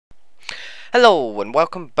Hello and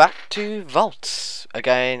welcome back to Vaults.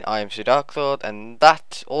 Again, I am Sir Darklord, and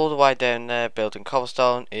that all the way down there building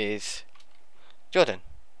cobblestone is Jordan,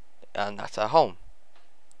 and that's our home.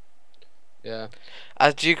 Yeah.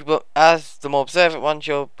 As the more observant ones,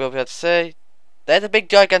 you'll be able to see, there's a big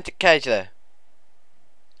gigantic cage there.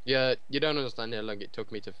 Yeah, you don't understand how long it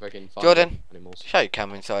took me to fucking find Jordan, animals. show your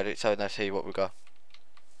camera inside it so they see what we got.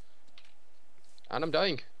 And I'm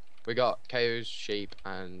dying. We got cows, sheep,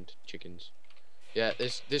 and chickens. Yeah,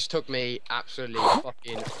 this took me absolutely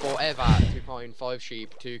fucking forever to find 5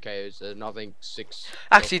 sheep, 2 cows, and I think 6.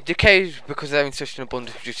 Actually, the cows, because they're in such an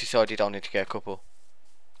abundance, we just decided I need to get a couple.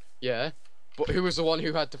 Yeah, but who was the one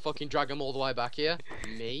who had to fucking drag them all the way back here?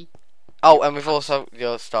 Me. Oh, and we've also,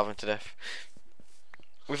 you're starving to death.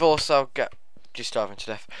 We've also got, just starving to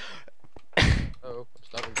death. Oh, I'm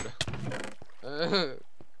starving to death.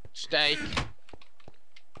 Steak.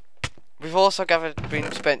 We've also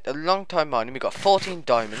been spent a long time mining. We got 14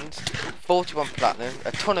 diamonds, 41 platinum,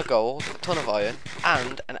 a ton of gold, a ton of iron,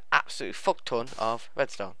 and an absolute fuck ton of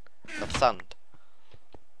redstone. Of sand.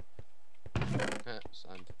 Yeah,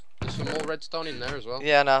 sand. There's some more redstone in there as well.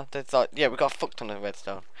 Yeah, no, there's like, yeah, we got a fuck ton of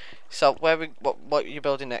redstone. So what are you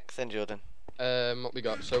building next then, Jordan? What we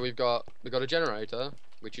got? So we got a generator,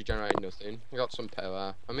 which is generating nothing. We got some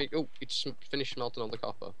power. I mean, oh, it's finished smelting all the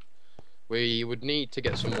copper. We would need to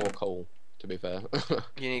get some more coal, to be fair.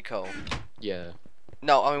 You need coal. Yeah.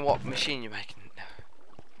 No, I mean what machine you're making?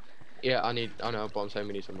 Yeah, I know, but I'm saying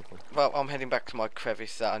we need some more coal. Well, I'm heading back to my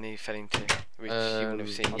crevice that I fell into, which you wouldn't have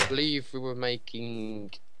seen I yet. believe we were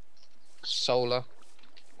making solar.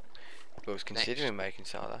 I was considering making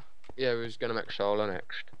solar. Yeah, we was gonna make solar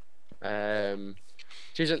next.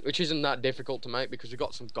 Which isn't that difficult to make because we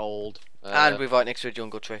got some gold. And we're right next to a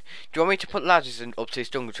jungle tree. Do you want me to put ladders up to this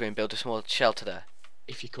jungle tree and build a small shelter there?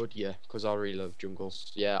 If you could, yeah, because I really love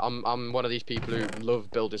jungles. Yeah, I'm one of these people who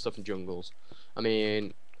love building stuff in jungles. I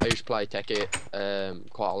mean, I used to play Tekkit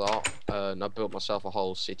quite a lot, and I built myself a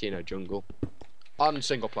whole city in a jungle. On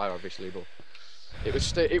single player, obviously, but it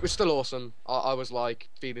was still awesome. I was like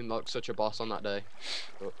feeling like such a boss on that day,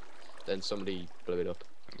 but then somebody blew it up.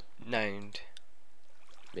 Named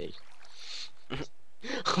Me.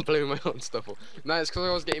 I blew my own stuff up. No, it's because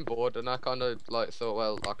I was getting bored, and I kind of like thought,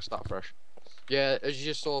 well, I could start fresh. Yeah, as you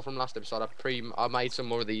just saw from last episode, I made some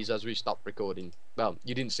more of these as we stopped recording. Well,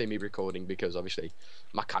 you didn't see me recording because obviously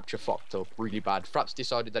my capture fucked up really bad. Fraps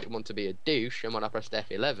decided that it wanted to be a douche, and when I pressed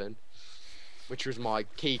F11, which was my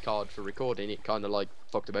key card for recording, it kind of like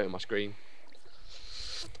fucked about on my screen.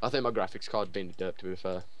 I think my graphics card been derped, to be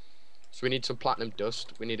fair. So we need some platinum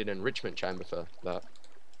dust. We need an enrichment chamber for that.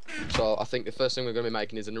 So I think the first thing we're going to be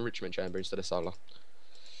making is an enrichment chamber instead of solar.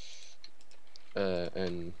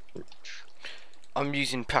 Enrich. I'm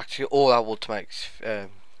using practically all our wood to make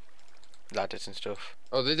ladders and stuff.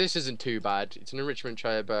 Oh, this isn't too bad. It's an enrichment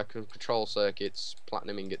chamber, control circuits,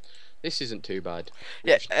 platinum ingot. This isn't too bad.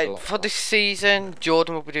 Yeah, for this season,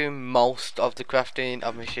 Jordan will be doing most of the crafting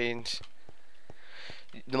of machines.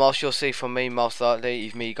 The most you'll see from me, most likely,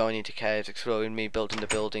 is me going into caves, exploring, me building the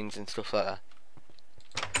buildings and stuff like that.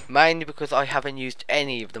 Mainly because I haven't used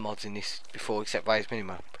any of the mods in this before, except Ray's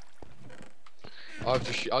minimap.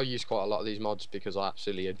 I use quite a lot of these mods because I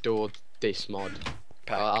absolutely adored this mod.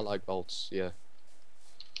 I like bolts, yeah.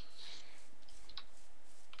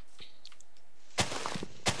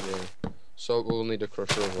 Yeah. So we'll need a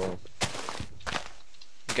crusher as well.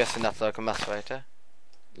 I'm guessing that's like a macerator.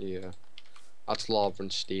 Yeah. That's lava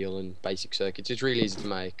and steel and basic circuits. It's really easy to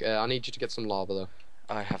make. I need you to get some lava though.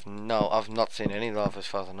 I've not seen any lava as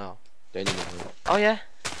far as I know. Don't you know? Oh yeah.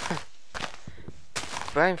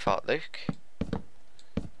 Brain fart, Luke.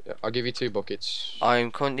 Yeah, I'll give you 2 buckets.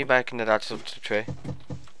 I'm currently making the ladders up to the tree.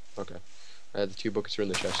 Okay. The 2 buckets are in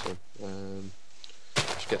the chest then.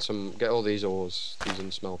 Just get all these ores, these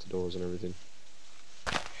unsmelted ores and everything.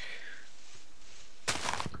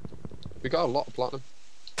 We got a lot of platinum.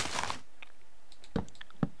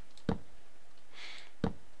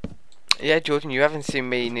 Yeah, Jordan, you haven't seen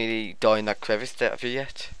me nearly die in that crevice there, have you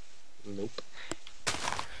yet? Nope.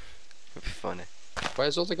 It'd be funny.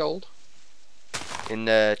 Where's all the gold? In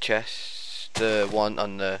the chest, the one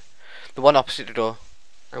on the one opposite the door.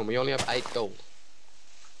 And we only have 8 gold.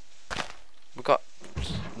 We've got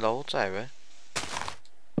loads over.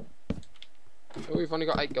 Oh, we've only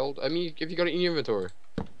got 8 gold. I mean, have you got it in your inventory?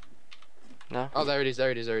 No. Oh, there it is,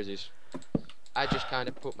 there it is, there it is. I just kind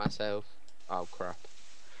of put myself... Oh, crap.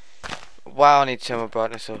 Wow, I need to turn my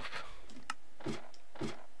brightness up.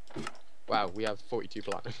 Wow, we have 42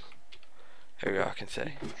 platinum. Here we go, I can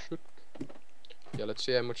see. Yeah, let's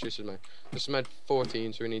see how much this is made. This is made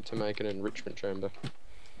 14, so we need to make an enrichment chamber.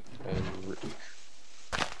 Enrich.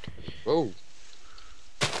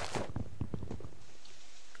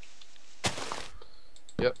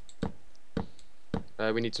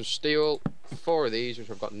 we need some steel, 4 of these,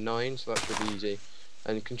 which I've got 9, so that should be easy.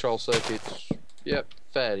 And control circuits, yep,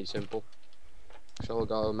 fairly simple. So I'll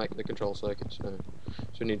go make the control circuits now.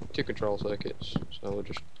 So we need 2 control circuits, so we'll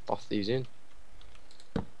just buff these in.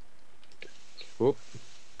 Whoop,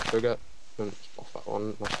 sugar, and buff that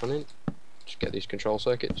one, last one in. Just get these control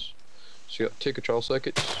circuits. So we got 2 control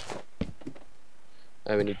circuits.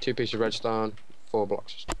 And we need 2 pieces of redstone, 4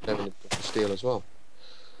 blocks. Then we need steel as well.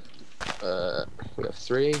 We have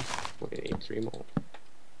 3. We need 3 more.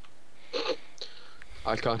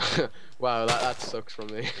 I can't. Wow, that sucks from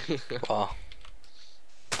me. Wow.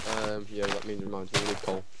 Yeah, that means reminds me we need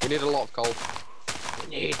coal. We need a lot of coal. We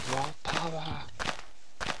need more power.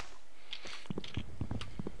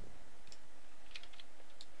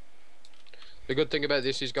 The good thing about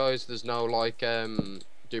this is, guys, there's no like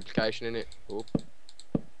duplication in it. Oh,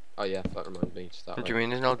 oh yeah, that reminds me. It's that What way. do you mean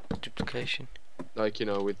there's no duplication? Like, you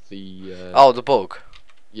know, with the Oh, the bug.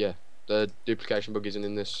 yeah, the duplication bug isn't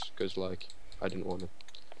in this because like I didn't want to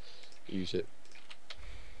use it.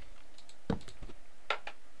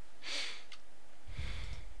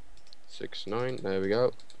 Six, 9, there we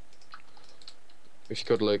go. If you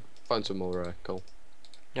could like find some more coal.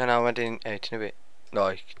 Yeah, no, I went in out in a bit.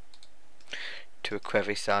 Like, to a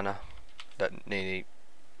crevice down that nearly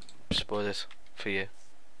spoiled it for you.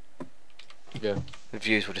 Yeah. The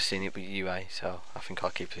viewers would have seen it with you, so I think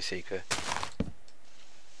I'll keep it a secret.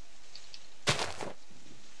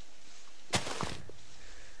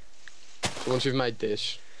 So once we've made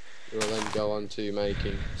this, we'll then go on to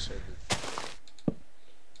making some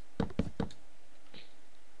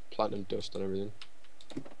platinum dust and everything.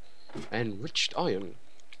 Enriched iron.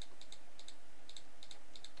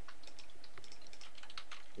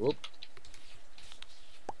 Whoop.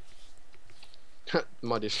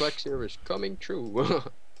 My dyslexia is coming true.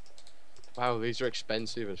 Wow, these are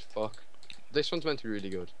expensive as fuck. This one's meant to be really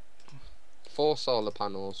good. 4 solar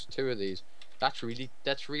panels, 2 of these. That's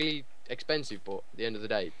really expensive, but at the end of the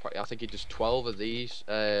day, I think it does 12 of these.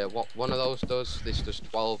 What one of those does, this does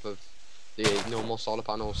 12 of the normal solar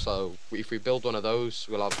panels. So if we build one of those,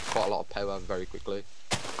 we'll have quite a lot of power very quickly.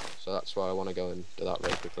 So that's why I want to go and do that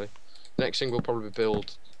very quickly. The next thing we'll probably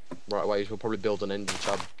build right away is we'll probably build an engine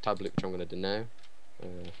tablet, which I'm going to do now.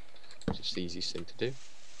 It's just the easiest thing to do.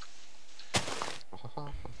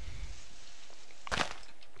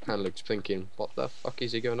 And Luke's thinking, what the fuck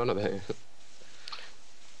is he going on about?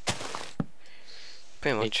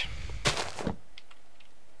 Pretty much.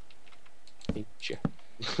 Each.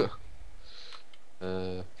 2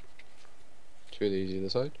 of these either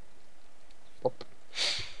side. Pop.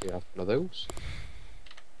 We have one of those.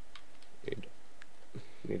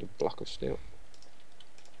 Need a block of steel.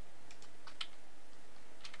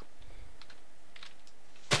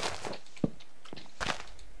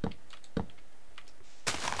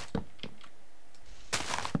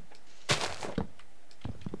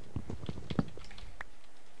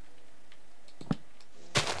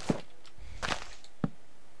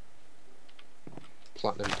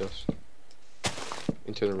 Platinum dust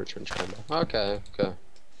into the enrichment chamber. Okay, okay.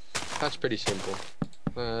 That's pretty simple.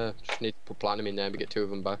 Just need to put platinum in there and we get 2 of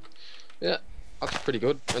them back. Yeah, that's pretty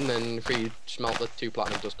good. And then if we smelt the 2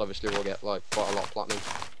 platinum dust, obviously we'll get like quite a lot of platinum.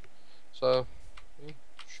 So, yeah,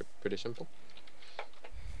 should be pretty simple.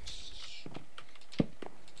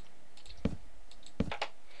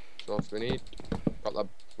 So if we need, got that,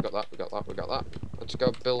 we got that, we got that, we got that. Let's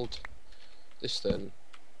go build this then.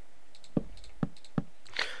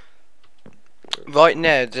 Right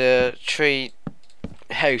now, the tree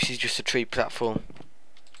house is just a tree platform.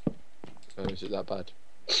 Oh, is it that bad?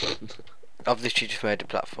 I've literally just made a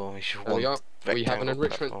platform. It's just There we one go. We have an rectangle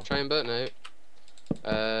enrichment platform. chamber now.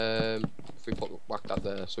 If we whack that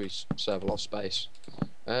there, so we save a lot of space.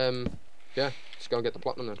 Yeah, let's go and get the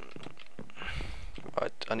platinum then.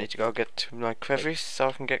 Right, I need to go get to my crevice so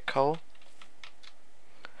I can get coal.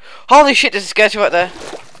 Holy shit, there's a skeleton right there!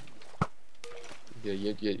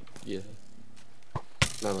 Yeah.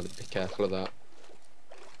 No, man, be careful of that.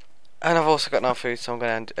 And I've also got no food, so I'm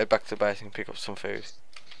going to head back to the base and pick up some food.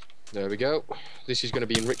 There we go. This is going to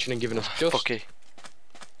be enriching and giving us dust. Fucky.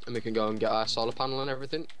 And we can go and get our solar panel and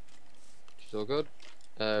everything. Which is all good.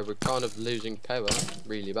 We're kind of losing power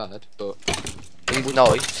really bad, but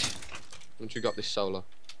Night. once we got this solar,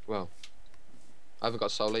 well, I haven't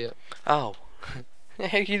got solar yet. Oh.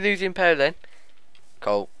 How are you losing power then?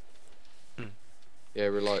 Coal. Yeah,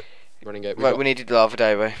 we're like running out. Right, we needed lava,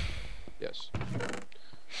 don't we? Yes.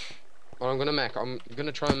 What I'm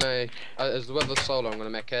gonna try and make, as well as solar, I'm gonna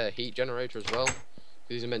make a heat generator as well.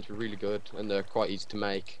 These are meant to be really good, and they're quite easy to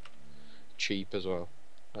make, cheap as well.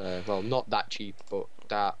 Well, not that cheap, but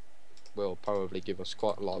that will probably give us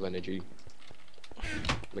quite a lot of energy.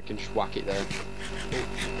 We can just whack it there.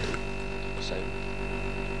 Same.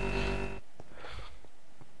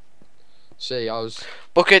 See, I was.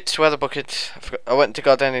 Buckets, where are the buckets? I went to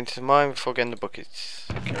go down into the mine before getting the buckets.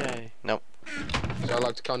 Okay, nope. So I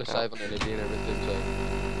like to kind of save on energy and everything.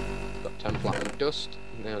 So got 10 platinum dust.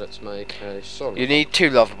 Now let's make a solar. You need 2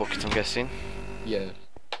 lava buckets, I'm guessing. Yeah.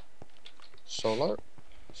 Solar.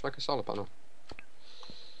 Let's make a solar panel.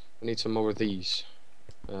 I need some more of these.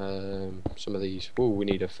 Some of these. Ooh, we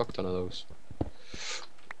need a fuck ton of those.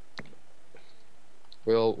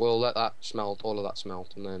 We'll let that smelt, all of that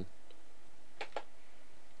smelt, and then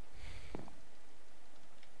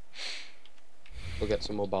we'll get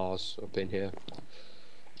some more bars up in here.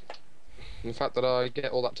 In fact, did I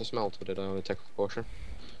get all that to smelt, or did I only take a portion?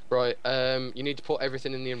 Right. You need to put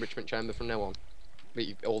everything in the enrichment chamber from now on.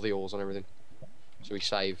 All the ores and everything. So we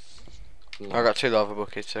save. I got 2 lava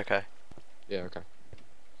buckets. Okay. Yeah. Okay.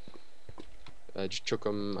 Just chuck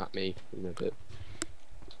them at me in a bit.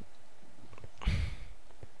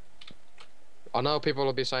 I know people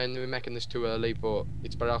will be saying we're making this too early, but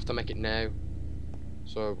it's better off to make it now.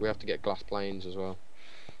 So we have to get glass planes as well.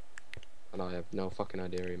 And I have no fucking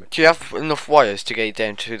idea. Do you have enough wires to get it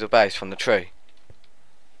down to the base from the tree?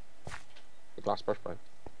 The glass brush plane.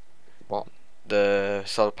 What? The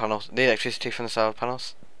solar panels, the electricity from the solar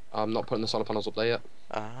panels? I'm not putting the solar panels up there yet.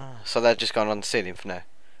 Ah, so they're just going on the ceiling for now?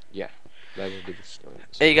 Yeah. They will be just going.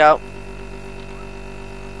 Here you go.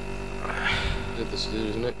 This is,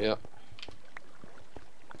 isn't it? Yeah.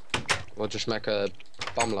 We'll just make a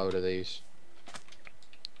bomb load of these.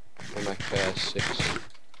 We'll make 6.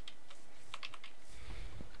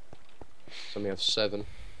 So we have 7.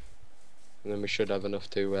 And then we should have enough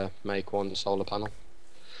to make 1 solar panel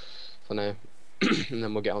for now. And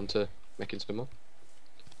then we'll get on to making some more.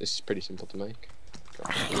 This is pretty simple to make.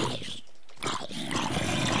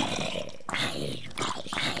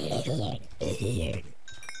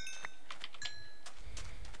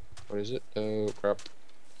 What is it? Oh crap.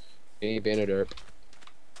 Me being a derp.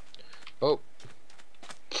 Oh.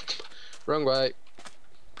 Wrong way.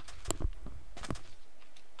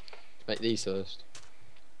 Make these first.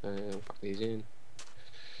 Pack these in.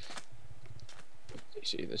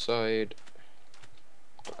 These either side.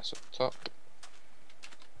 That's up top.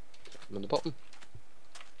 On the bottom.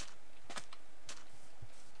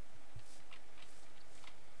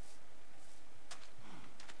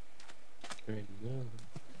 Right now.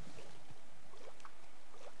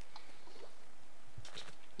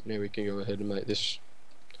 Now we can go ahead and make this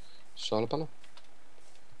solar panel.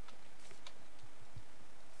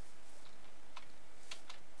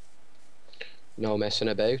 No messing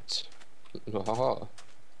about.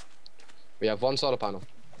 We have 1 solar panel.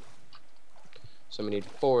 So we need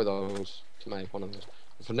 4 of those to make 1 of those.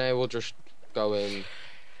 And for now we'll just go and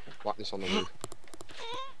whack this on the roof.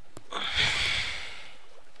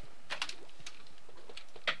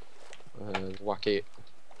 Whack it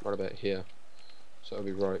right about here. So it'll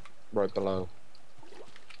be right below.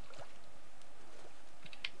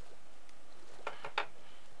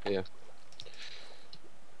 Yeah.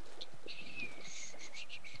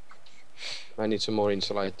 I need some more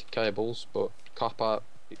insulated cables, but copper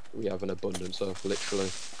we have an abundance of,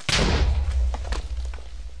 literally.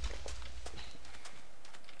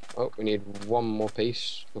 Oh, we need 1 more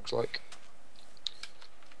piece, looks like.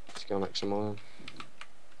 Let's go make some more.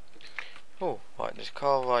 Oh, right, there's a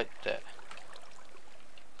car right there.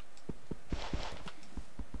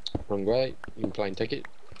 Wrong way, you can plane ticket.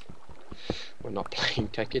 We're not playing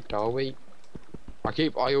ticket, are we?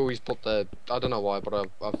 I always put the, I don't know why, but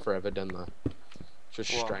I've forever done that. It's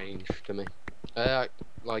just strange to me.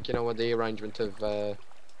 Like, you know, with the arrangement of, boom.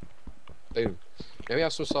 Now we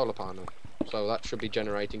have some solar panel, so that should be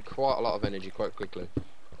generating quite a lot of energy quite quickly.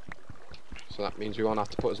 So that means we won't have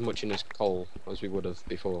to put as much in as coal as we would have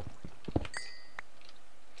before.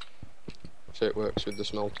 So it works with the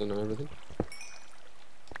smelting and everything.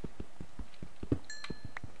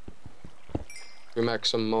 We make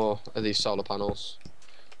some more of these solar panels.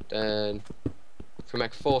 Then, if we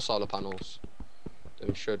make 4 solar panels, then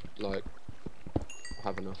we should, like,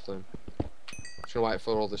 have enough then. Just gonna wait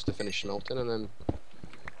for all this to finish smelting and then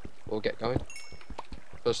we'll get going.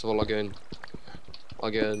 First of all, I'll go and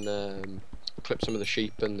clip some of the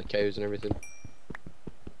sheep and the cows and everything.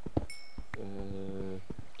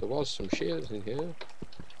 There was some shears in here.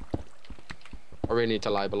 I really need to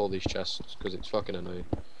label all these chests because it's fucking annoying.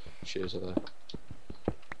 Shears are there.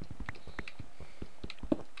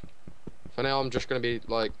 For now, I'm just gonna be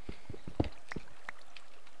like,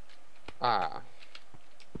 that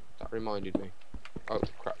reminded me. Oh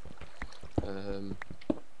crap.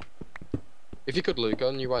 If you could, Luke,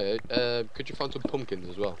 on your way out, could you find some pumpkins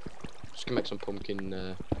as well? Just can make some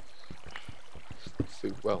pumpkin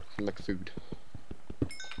food. Well, make food.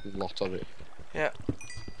 Lots of it. Yeah.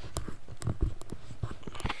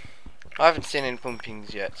 I haven't seen any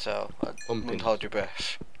pumpkins yet, so I wouldn't Pumpkins. hold your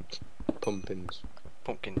breath. Pumpkins.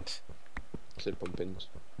 Pumpkins. I said pumpkins.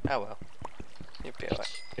 Oh well. You'd be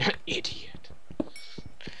alright. Idiot.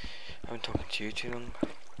 I've been talking to you too long.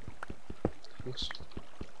 Thanks.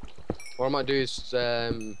 What I might do is,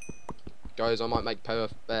 guys, I might make power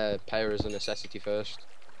as a necessity first,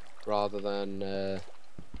 rather than.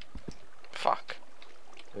 Fuck.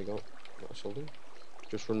 There we go. Not sold.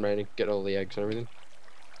 Just run around and get all the eggs and everything.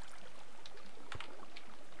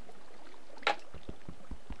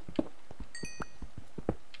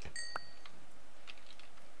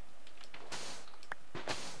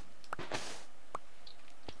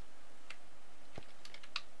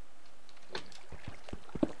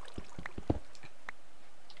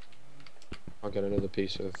 I'll get another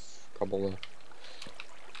piece of cobble there.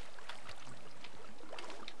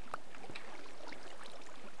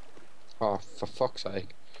 Oh, for fuck's sake.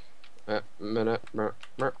 We'll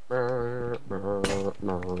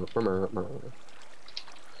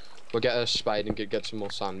get a spade and get some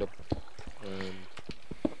more sand up.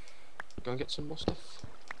 Go and get some more stuff.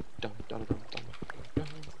 Dun, dun, dun, dun, dun, dun.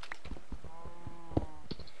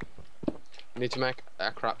 We need to make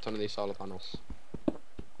a crap ton of these solar panels.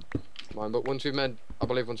 Mine, but once we've made, I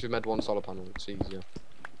believe once we've made one solar panel, it's easier.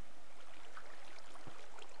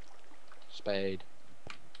 Spade.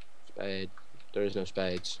 Spade. There is no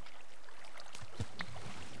spades.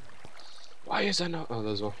 Why is there no? Oh,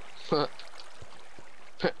 there's one.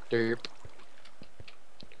 Derp.